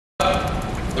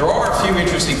There are a few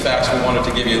interesting facts we wanted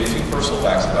to give you, a few personal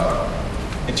facts about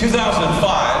him. In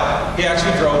 2005, he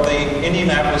actually drove the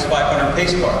Indianapolis 500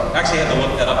 pace car. Actually, I had to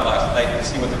look that up last night to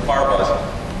see what the car was.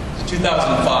 It's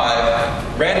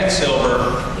 2005, red and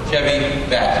silver Chevy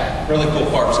Vet. Really cool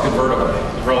car. It's convertible.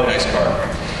 It's a really nice car.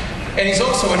 And he's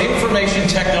also an information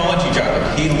technology junkie.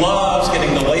 He loves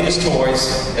getting the latest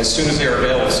toys as soon as they're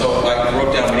available. So I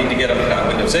wrote down we need to get him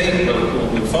Windows 8, really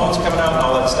cool new phones coming out, and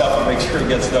all that stuff, and make sure he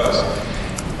gets those.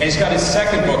 And he's got his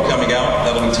second book coming out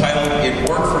that'll be titled It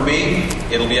Worked For Me.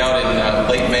 It'll be out in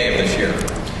late May of this year.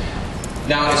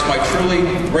 Now, it's my truly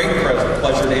great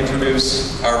pleasure to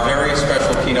introduce our very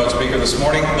special keynote speaker this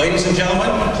morning. Ladies and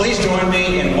gentlemen, please join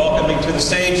me in welcoming to the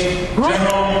stage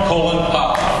General Colin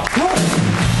Powell.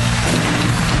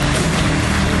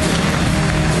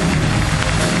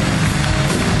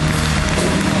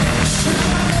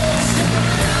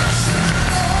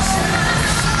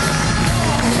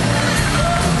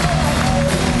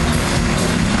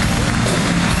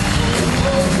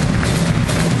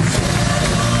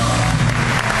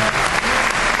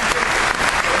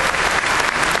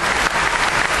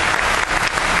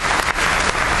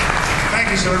 Thank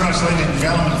you so very much, ladies and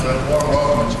gentlemen, for that warm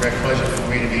welcome. It's a great pleasure for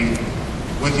me to be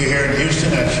with you here in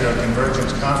Houston at your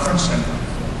Convergence conference. And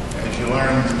as you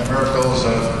learn the miracles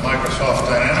of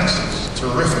Microsoft Dynamics, it's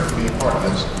terrific to be a part of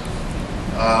this.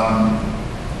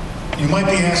 You might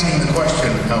be asking the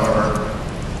question, however,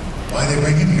 why they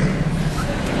bring him here?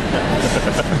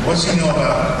 What's he know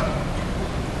about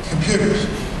computers?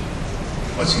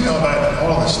 What's he know about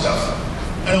all this stuff?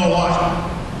 I know a lot.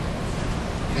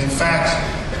 In fact,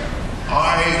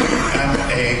 I am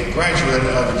a graduate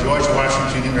of George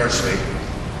Washington University.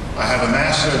 I have a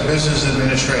Master of Business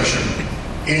Administration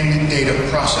in data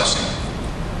processing.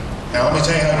 Now let me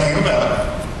tell you how it came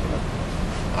about.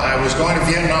 I was going to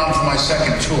Vietnam for my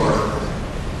second tour,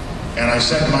 and I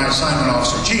said to my assignment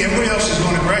officer, gee, everybody else is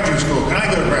going to graduate school. Can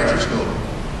I go to graduate school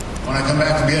when I come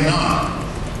back from Vietnam?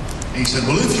 And he said,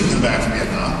 well, if you come back from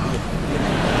Vietnam.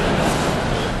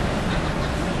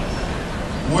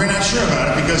 We're not sure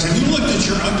about it, because have you looked at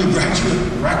your undergraduate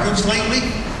records lately?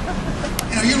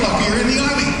 You know, you're lucky you're in the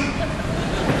Army.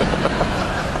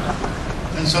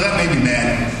 And so that made me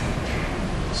mad.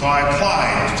 So I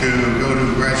applied to go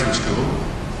to graduate school.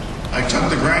 I took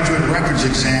the graduate records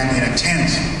exam in a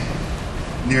tent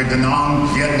near Da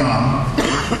Nang, Vietnam.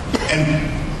 And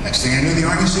next thing I knew, the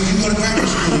Army said, you go to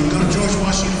graduate school, you go to George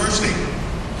Washington University.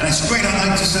 And I said, great, I'd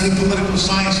like to study political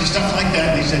science and stuff like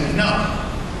that. And they said, no.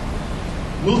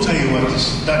 We'll tell you what to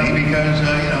study because,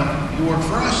 you know, you work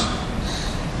for us.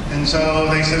 And so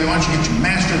they said, why don't you get your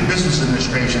Master of Business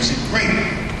Administration? I said, great,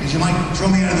 because you might throw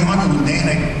me out of the Army one day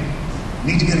and I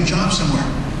need to get a job somewhere.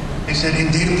 They said, in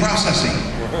data processing.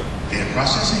 Data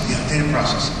processing? Yeah, data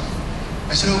processing.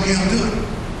 I said, okay, I'll do it.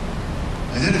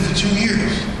 I did it for 2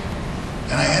 years.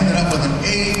 And I ended up with an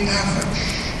A average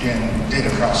in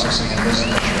data processing and business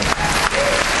administration.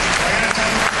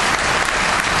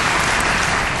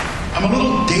 I'm a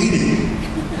little dated.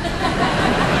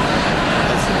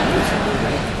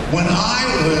 When I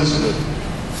was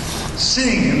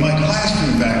sitting in my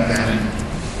classroom back then,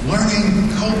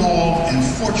 learning COBOL and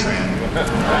Fortran,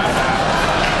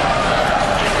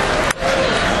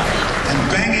 and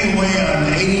banging away on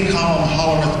an 80-column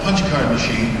Hollerith punch card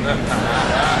machine,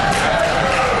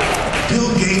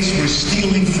 Bill Gates was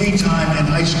stealing free time in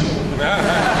high school.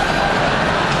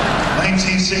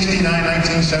 1969,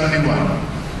 1971.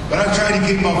 But I've tried to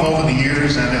keep up over the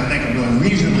years, and I think I'm doing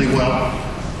reasonably well,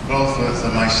 both with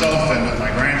myself and with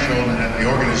my grandchildren and the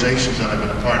organizations that I've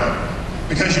been a part of.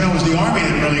 Because, you know, it was the Army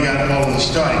that really got all of this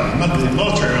started. The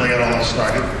military really got all this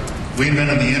started. We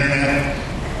invented the internet.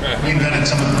 We invented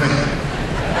some of the big...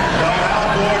 Well,